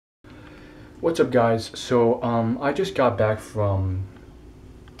What's up, guys? So I just got back from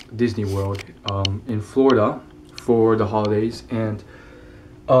Disney World in Florida for the holidays, and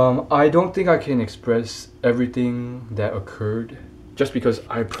I don't think I can express everything that occurred just because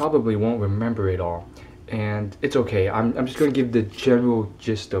I probably won't remember it all, and it's okay. I'm just gonna give the general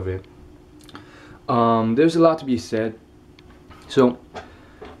gist of it. There's a lot to be said. So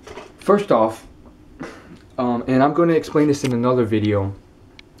first off, and I'm going to explain this in another video.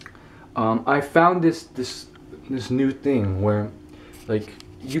 I found this new thing where, like,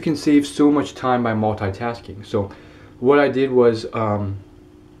 you can save so much time by multitasking. So what I did was I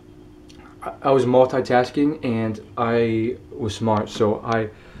was multitasking and I was smart, so I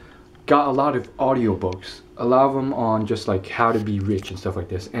got a lot of audiobooks, a lot of them on just like how to be rich and stuff like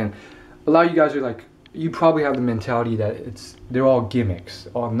this. And a lot of you guys are like, you probably have the mentality that they're all gimmicks,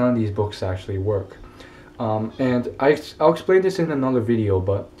 or none of these books actually work. And I'll explain this in another video,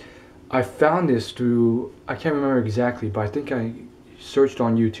 but I found this through, I can't remember exactly, but I think I searched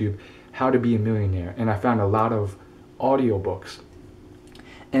on YouTube how to be a millionaire, and I found a lot of audiobooks.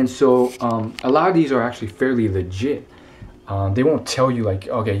 And so a lot of these are actually fairly legit. They won't tell you like,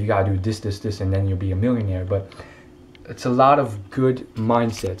 okay, you gotta do this, and then you'll be a millionaire, but it's a lot of good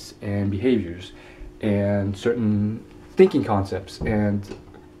mindsets and behaviors and certain thinking concepts and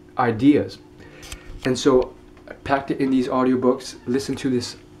ideas. And so I packed it in these audiobooks, listened to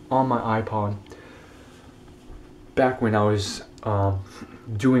this on my iPod back when I was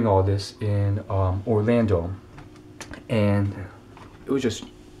doing all this in Orlando, and it was just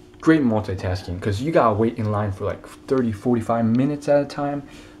great multitasking because you gotta wait in line for like 30-45 minutes at a time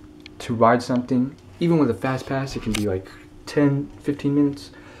to ride something. Even with a fast pass, it can be like 10-15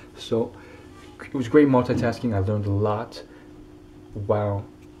 minutes. So it was great multitasking. I learned a lot while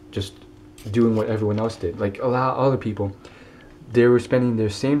just doing what everyone else did. Like a lot of other people, they were spending their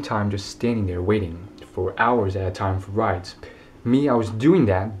same time just standing there waiting for hours at a time for rides. Me, I was doing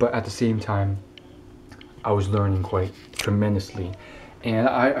that, but at the same time I was learning quite tremendously. And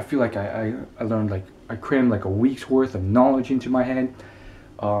I feel like I learned, like, I crammed like a week's worth of knowledge into my head,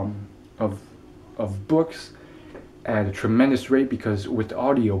 of books at a tremendous rate, because with the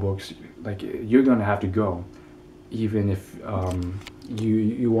audiobooks, like, you're gonna have to go even if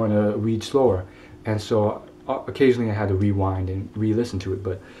you want to read slower. And so occasionally I had to rewind and re-listen to it,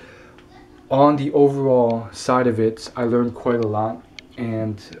 but on the overall side of it, I learned quite a lot.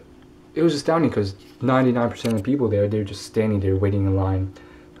 And it was astounding because 99% of the people there, they're just standing there waiting in line.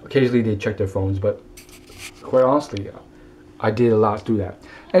 Occasionally they check their phones, but quite honestly, I did a lot through that.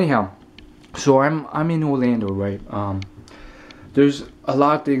 Anyhow, so I'm in Orlando, right? There's a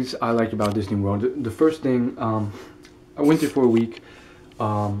lot of things I like about Disney World. The first thing, I went there for a week.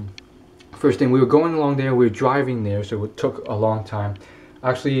 First thing, we were going along there, we were driving there, so it took a long time.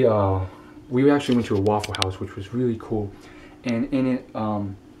 Actually, we actually went to a Waffle House, which was really cool. And in it,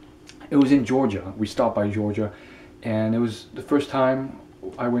 it was in Georgia. We stopped by Georgia, and it was the first time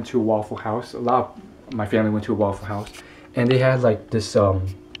I went to a Waffle House. A lot of my family went to a Waffle House, and they had like this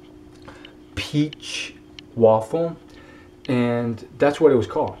peach waffle, and that's what it was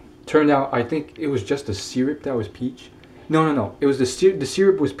called. Turned out, I think it was just the syrup that was peach. No. It was the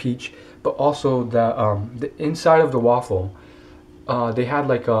syrup was peach, but also the inside of the waffle, they had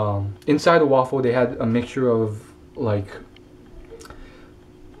like inside the waffle they had a mixture of like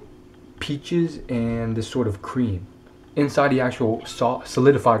peaches and this sort of cream inside the actual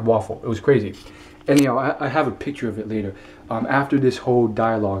solidified waffle. It was crazy. Anyhow, I have a picture of it later. After this whole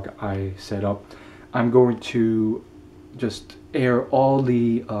dialogue I set up, I'm going to just air all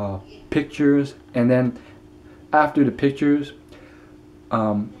the pictures, and then after the pictures,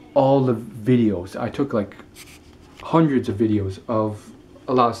 all the videos. I took like hundreds of videos of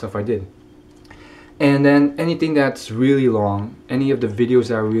a lot of stuff I did. And then anything that's really long, any of the videos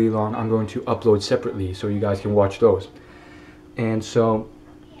that are really long, I'm going to upload separately so you guys can watch those. And so,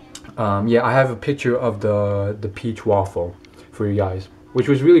 yeah, I have a picture of the peach waffle for you guys, which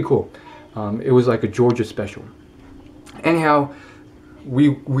was really cool. It was like a Georgia special. Anyhow,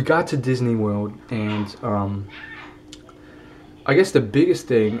 we got to Disney World, and I guess the biggest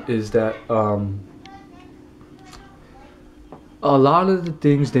thing is that a lot of the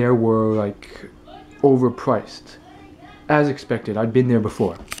things there were like overpriced, as expected. I'd been there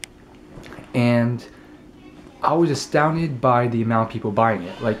before, and I was astounded by the amount of people buying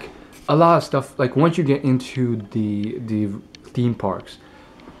it. Like a lot of stuff, like once you get into the theme parks,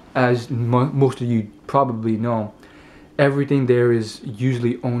 as most of you probably know, everything there is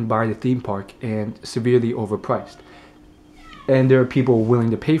usually owned by the theme park and severely overpriced, and there are people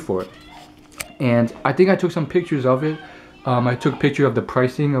willing to pay for it. And I think I took some pictures of it, I took a picture of the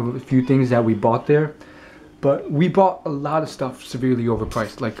pricing of a few things that we bought there, but we bought a lot of stuff severely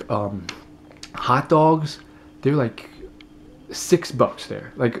overpriced, like hot dogs. They're like $6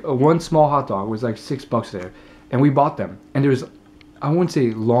 there. Like one small hot dog was like $6 there, and we bought them. And there's, I wouldn't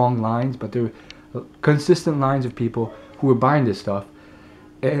say long lines, but there were consistent lines of people who were buying this stuff,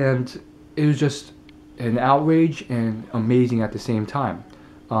 and it was just an outrage and amazing at the same time.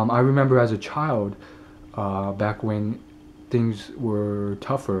 I remember as a child, back when things were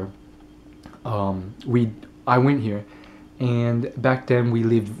tougher, I went here, and back then we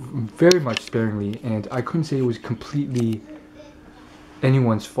lived very much sparingly, and I couldn't say it was completely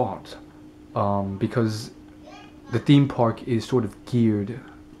anyone's fault, because the theme park is sort of geared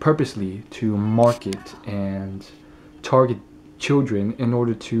purposely to market and target children in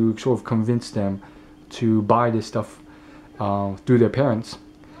order to sort of convince them to buy this stuff through their parents.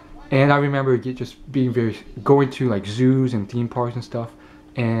 And I remember just being going to like zoos and theme parks and stuff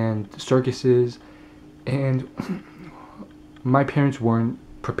and circuses, and my parents weren't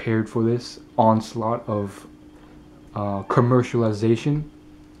prepared for this onslaught of commercialization.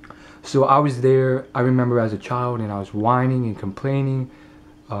 So I was there, I remember as a child, and I was whining and complaining,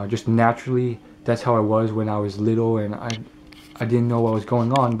 just naturally. That's how I was when I was little, and I didn't know what was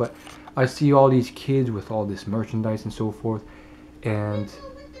going on. But I see all these kids with all this merchandise and so forth, and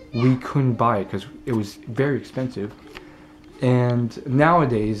we couldn't buy it because it was very expensive. And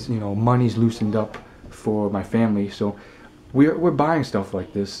nowadays, you know, money's loosened up for my family, so we're buying stuff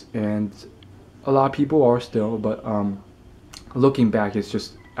like this, and a lot of people are still, but looking back, it's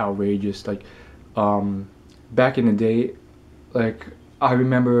just outrageous. Like back in the day, like I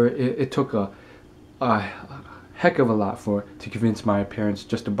remember it took a heck of a lot to convince my parents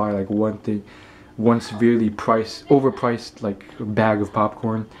just to buy like one severely overpriced like bag of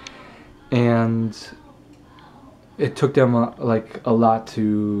popcorn, and it took them like a lot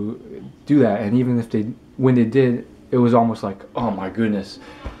to do that. And even if when they did, it was almost like, oh my goodness,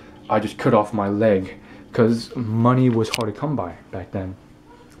 I just cut off my leg, because money was hard to come by back then.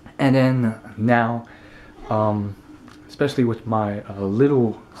 And then now, especially with my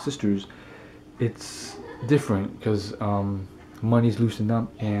little sisters, it's different because money's loosened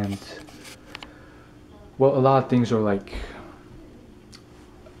up, and well, a lot of things are like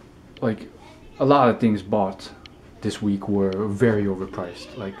a lot of things bought this week were very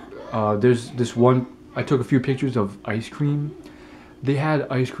overpriced. Like there's this one, I took a few pictures of ice cream. They had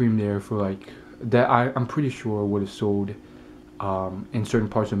ice cream there for like that I'm pretty sure would have sold in certain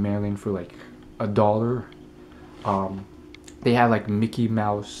parts of Maryland for like $1. They had like Mickey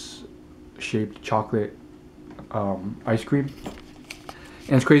Mouse shaped chocolate ice cream,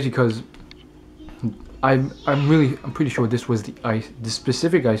 and it's crazy because I'm pretty sure this was the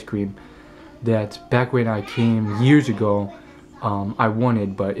specific ice cream that back when I came years ago I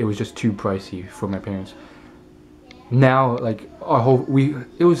wanted, but it was just too pricey for my parents. Now like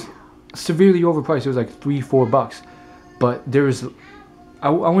it was severely overpriced. It was like $3-4, but there was I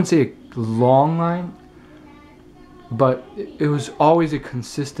wouldn't say a long line, but it was always a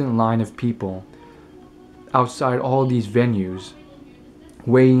consistent line of people outside all these venues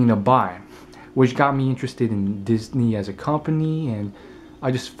waiting to buy, which got me interested in Disney as a company, and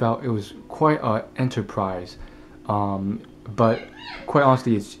I just felt it was quite an enterprise. But quite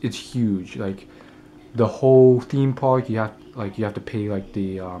honestly, it's huge. Like the whole theme park, you have to pay like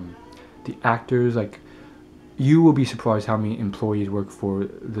the actors. Like you will be surprised how many employees work for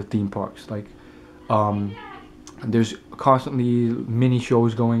the theme parks. Like there's constantly mini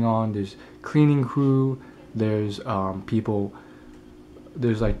shows going on. There's cleaning crew. There's people.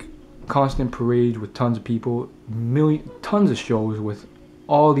 There's like constant parades with tons of people. Tons of shows with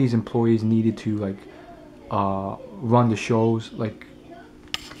all these employees needed to like run the shows. Like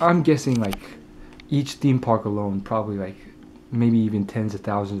I'm guessing like each theme park alone probably like maybe even tens of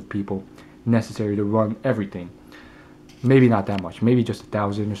thousands of people necessary to run everything. Maybe not that much, maybe just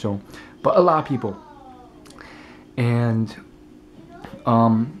 1,000 or so, but a lot of people. And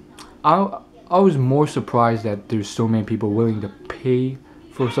I was more surprised that there's so many people willing to pay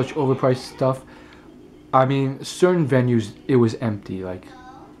for such overpriced stuff. I mean, certain venues it was empty, like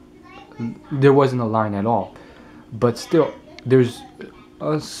there wasn't a line at all, but still there's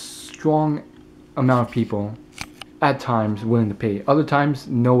a strong amount of people at times willing to pay. Other times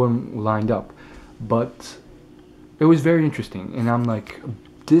no one lined up, but it was very interesting. And I'm like,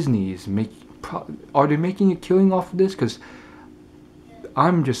 Disney is are they making a killing off of this? Because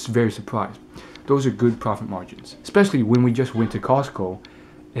I'm just very surprised. Those are good profit margins, especially when we just went to Costco.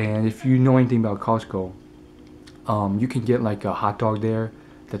 And if you know anything about Costco, you can get like a hot dog there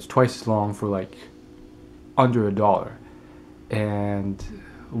that's twice as long for like under $1. and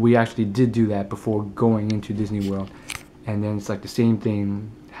we actually did do that before going into Disney World. And then it's like the same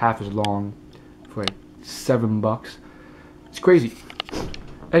thing, half as long, for like $7. It's crazy.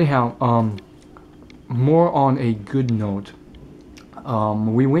 Anyhow, more on a good note,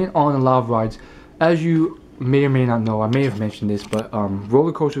 we went on a lot of rides. As you may or may not know, I may have mentioned this, but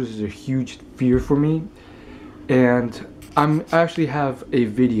roller coasters is a huge fear for me. And I actually have a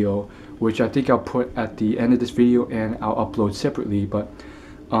video, which I think I'll put at the end of this video and I'll upload separately. But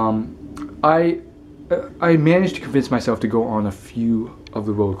I managed to convince myself to go on a few of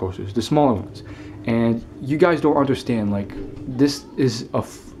the roller coasters, the smaller ones. And you guys don't understand, like, this is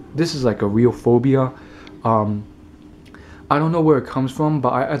like a real phobia. I don't know where it comes from,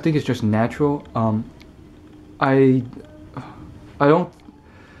 but I think it's just natural. I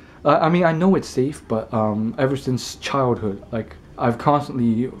mean, I know it's safe, but ever since childhood, like, I've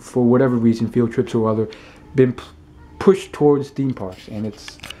constantly, for whatever reason, field trips or other, been pushed towards theme parks, and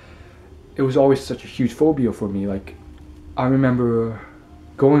it was always such a huge phobia for me. Like, I remember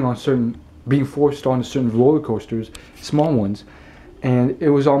being forced on certain roller coasters, small ones, and it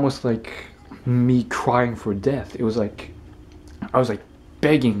was almost like me crying for death. It was like I was like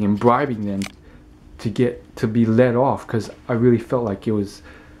begging and bribing them to be let off, because I really felt like it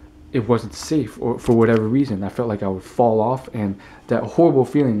wasn't safe, or for whatever reason I felt like I would fall off. And that horrible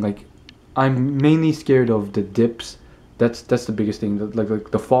feeling, like, I'm mainly scared of the dips. That's the biggest thing,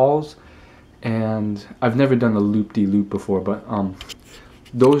 like the falls. And I've never done a loop-de-loop before, but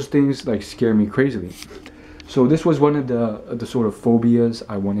those things like scare me crazily. So this was one of the sort of phobias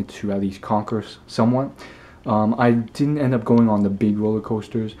I wanted to at least conquer somewhat. I didn't end up going on the big roller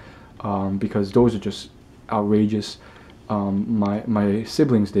coasters because those are just outrageous. My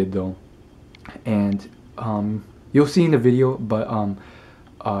siblings did though, and you'll see in the video, but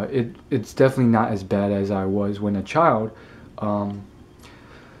it's definitely not as bad as I was when a child.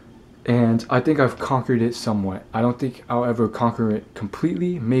 And I think I've conquered it somewhat. I don't think I'll ever conquer it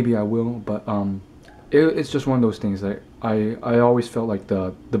completely. Maybe I will, but it's just one of those things that I always felt like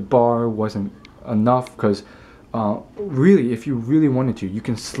the bar wasn't enough, because really, if you really wanted to, you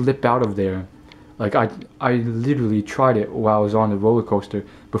can slip out of there. Like, I literally tried it while I was on the roller coaster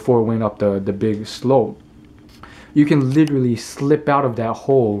before it went up the big slope. You can literally slip out of that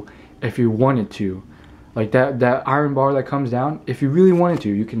hole if you wanted to. Like that iron bar that comes down, if you really wanted to,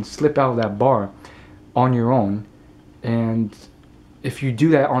 you can slip out of that bar on your own. And if you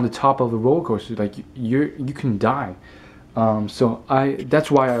do that on the top of the roller coaster, like, you can die. So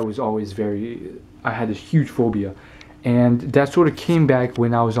that's why I was always I had this huge phobia. And that sort of came back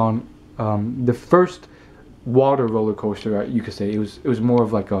when I was on the first water roller coaster, you could say. It was more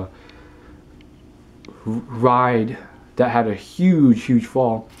of like a ride that had a huge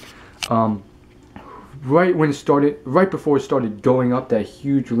fall. Right before it started going up that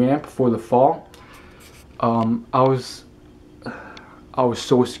huge ramp for the fall, I was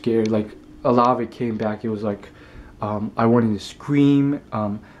so scared. Like, a lot of it came back. It was like I wanted to scream.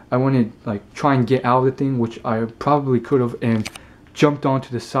 I wanted to, like, try and get out of the thing, which I probably could have, and jumped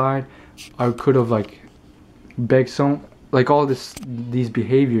onto the side. I could have, like, begged all these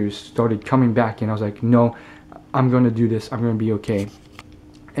behaviors started coming back, and I was like, no, I'm gonna do this. I'm gonna be okay.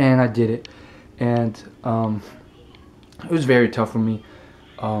 And I did it. And it was very tough for me.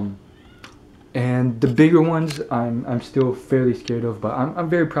 And the bigger ones, I'm still fairly scared of, but I'm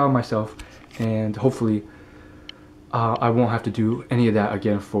very proud of myself, and hopefully I won't have to do any of that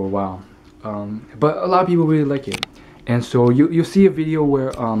again for a while. But a lot of people really like it, and so you'll see a video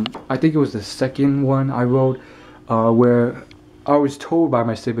where I think it was the second one I rode, where I was told by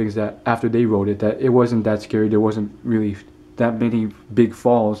my siblings that after they rode it, that it wasn't that scary. There wasn't really that many big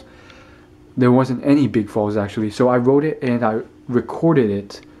falls. There wasn't any big falls, actually. So I wrote it and I recorded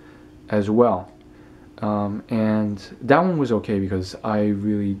it as well. And that one was okay because I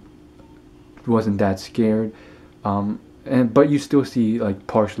really wasn't that scared. But you still see, like,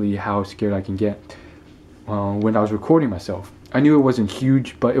 partially how scared I can get when I was recording myself. I knew it wasn't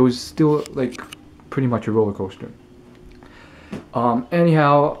huge, but it was still, like, pretty much a roller coaster.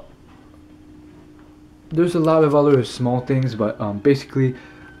 Anyhow, there's a lot of other small things, but basically,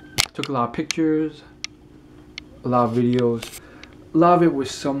 took a lot of pictures, a lot of videos. A lot of it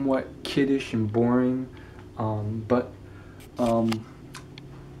was somewhat kiddish and boring, but a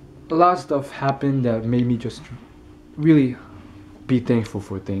lot of stuff happened that made me just really be thankful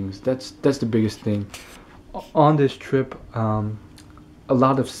for things. That's the biggest thing. On this trip, a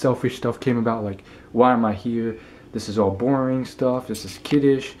lot of selfish stuff came about, like, why am I here? This is all boring stuff. This is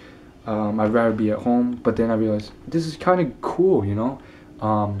kiddish. I'd rather be at home. But then I realized this is kind of cool, you know.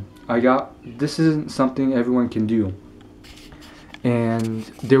 This isn't something everyone can do. And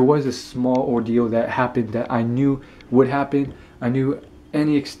there was a small ordeal that happened that I knew would happen. I knew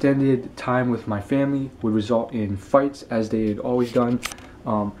any extended time with my family would result in fights, as they had always done.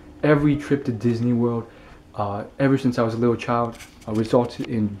 Every trip to Disney World, ever since I was a little child, resulted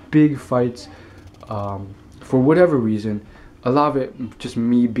in big fights. For whatever reason, a lot of it just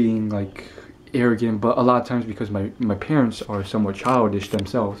me being like arrogant, but a lot of times because my parents are somewhat childish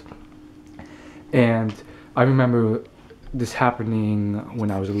themselves. And I remember this happening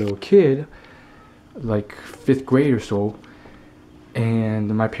when I was a little kid, like 5th grade or so, and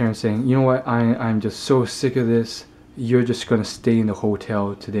my parents saying, you know what, I'm just so sick of this, you're just gonna stay in the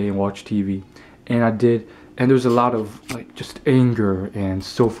hotel today and watch TV. And I did, and there was a lot of like just anger and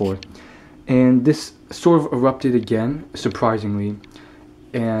so forth. And this sort of erupted again, surprisingly,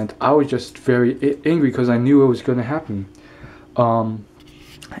 and I was just very angry because I knew it was gonna happen.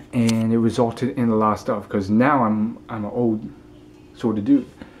 And it resulted in a lot of stuff, because now I'm an old sort of dude.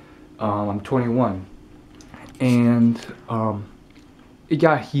 I'm 21, and it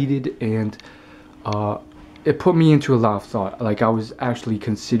got heated, and it put me into a lot of thought. Like I was actually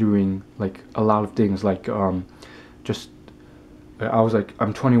considering like a lot of things, like just I was like,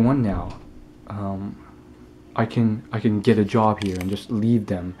 I'm 21 now. I can get a job here and just leave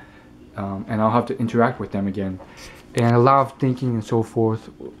them, and I'll have to interact with them again. And a lot of thinking and so forth,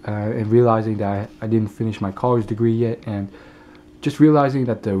 and realizing that I didn't finish my college degree yet, and just realizing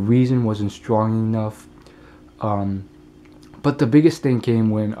that the reason wasn't strong enough. But the biggest thing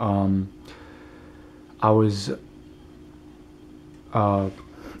came when I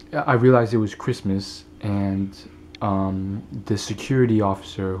realized it was Christmas, and the security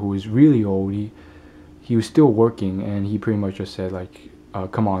officer, who was really old, he was still working, and he pretty much just said like,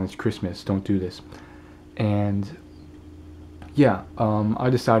 come on, it's Christmas, don't do this. And yeah, I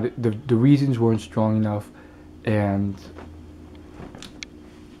decided the reasons weren't strong enough, and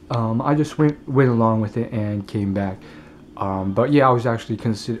I just went along with it and came back. But yeah, I was actually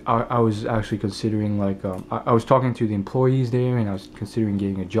considering like I was talking to the employees there, and I was considering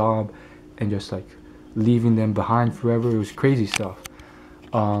getting a job and just like leaving them behind forever. It was crazy stuff.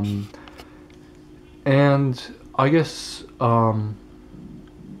 And I guess a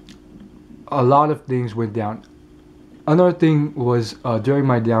lot of things went down. Another thing was during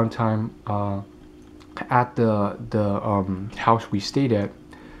my downtime at the house we stayed at,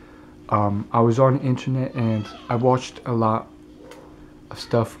 I was on the internet and I watched a lot of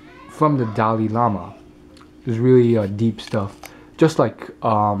stuff from the Dalai Lama. It was really deep stuff, just like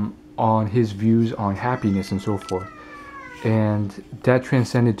on his views on happiness and so forth. And that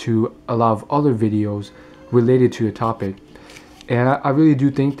transcended to a lot of other videos related to the topic. And I really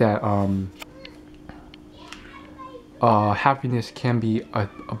do think that happiness can be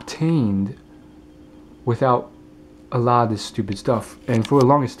obtained without a lot of this stupid stuff. And for the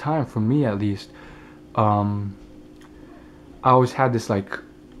longest time, for me at least, I always had this like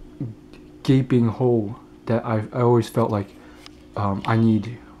gaping hole that I always felt like I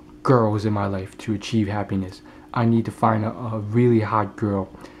need girls in my life to achieve happiness. I need to find a really hot girl,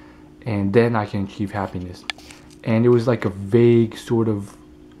 and then I can achieve happiness. And it was like a vague sort of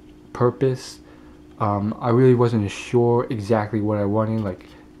purpose. I really wasn't sure exactly what I wanted. Like,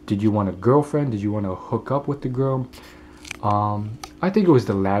 did you want a girlfriend? Did you want to hook up with the girl? I think it was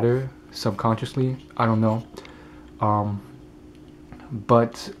the latter, subconsciously. I don't know.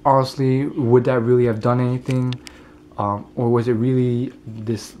 But honestly, would that really have done anything? Or was it really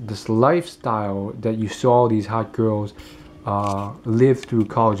this lifestyle that you saw these hot girls live through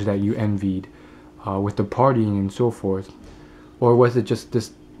college that you envied, with the partying and so forth? Or was it just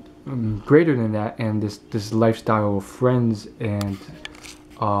this greater than that, and this lifestyle of friends and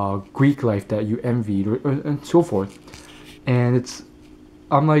Greek life that you envied, and so forth? And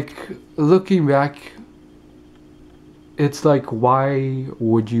I'm like, looking back, it's like, why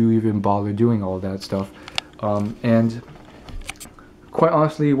would you even bother doing all that stuff? And quite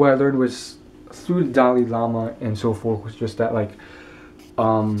honestly, what I learned was through the Dalai Lama and so forth was just that, like,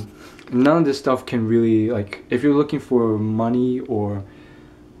 none of this stuff can really, like, if you're looking for money or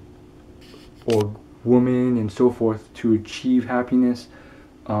woman and so forth to achieve happiness,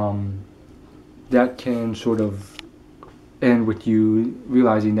 that can sort of end with you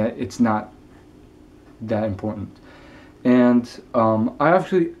realizing that it's not that important. And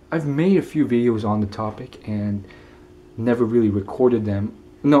I've made a few videos on the topic and never really recorded them.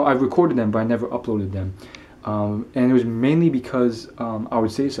 No, I've recorded them, but I never uploaded them. And it was mainly because I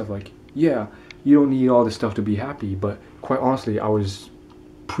would say stuff like, yeah, you don't need all this stuff to be happy. But quite honestly, I was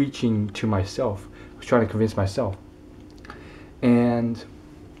preaching to myself. I was trying to convince myself. And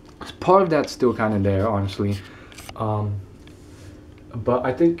part of that's still kind of there, honestly. But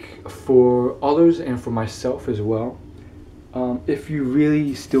I think for others and for myself as well, if you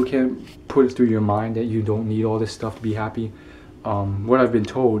really still can't put it through your mind that you don't need all this stuff to be happy, what I've been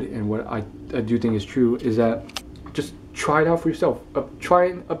told and what I do think is true is that just try it out for yourself. Try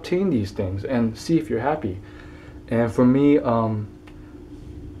and obtain these things and see if you're happy. And for me,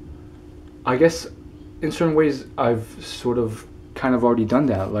 I guess in certain ways I've sort of kind of already done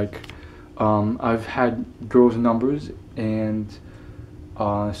that. Like I've had girls' numbers and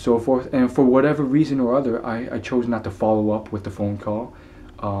so forth, and for whatever reason or other, I chose not to follow up with the phone call,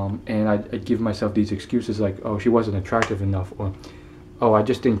 and I'd give myself these excuses like, oh, she wasn't attractive enough, or oh, I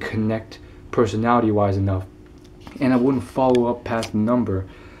just didn't connect personality wise enough, and I wouldn't follow up past the number.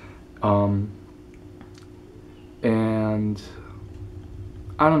 And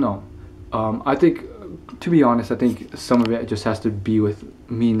I don't know. I think, to be honest, I think some of it just has to be with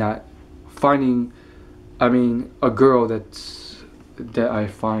me not finding, I mean, a girl that I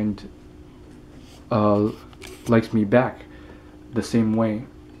find likes me back the same way.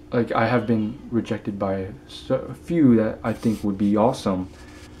 Like, I have been rejected by a few that I think would be awesome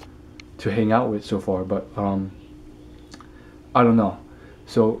to hang out with so far, but I don't know.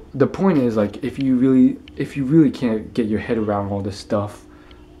 So the point is, like, if you really can't get your head around all this stuff,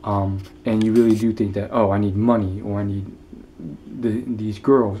 and you really do think that, oh, I need money, or I need these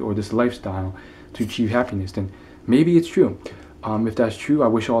girls or this lifestyle to achieve happiness, then maybe it's true. If that's true, I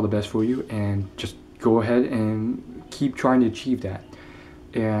wish all the best for you, and just go ahead and keep trying to achieve that.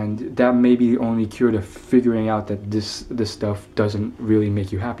 And that may be the only cure to figuring out that this stuff doesn't really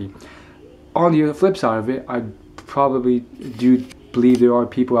make you happy. On the flip side of it, I probably do believe there are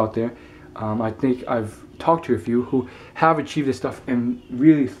people out there, I think I've talked to a few, who have achieved this stuff and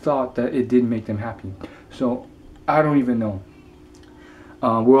really thought that it did make them happy. So I don't even know.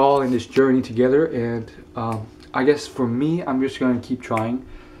 We're all in this journey together, and I guess for me, I'm just going to keep trying.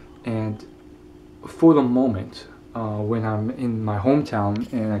 And for the moment, when I'm in my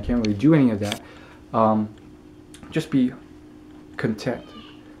hometown and I can't really do any of that, just be content.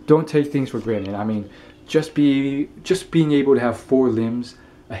 Don't take things for granted. I mean, just being able to have 4 limbs,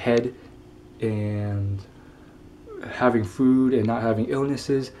 a head, and having food and not having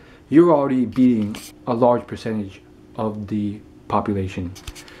illnesses, you're already beating a large percentage of the population.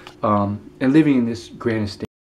 And living in this grand state.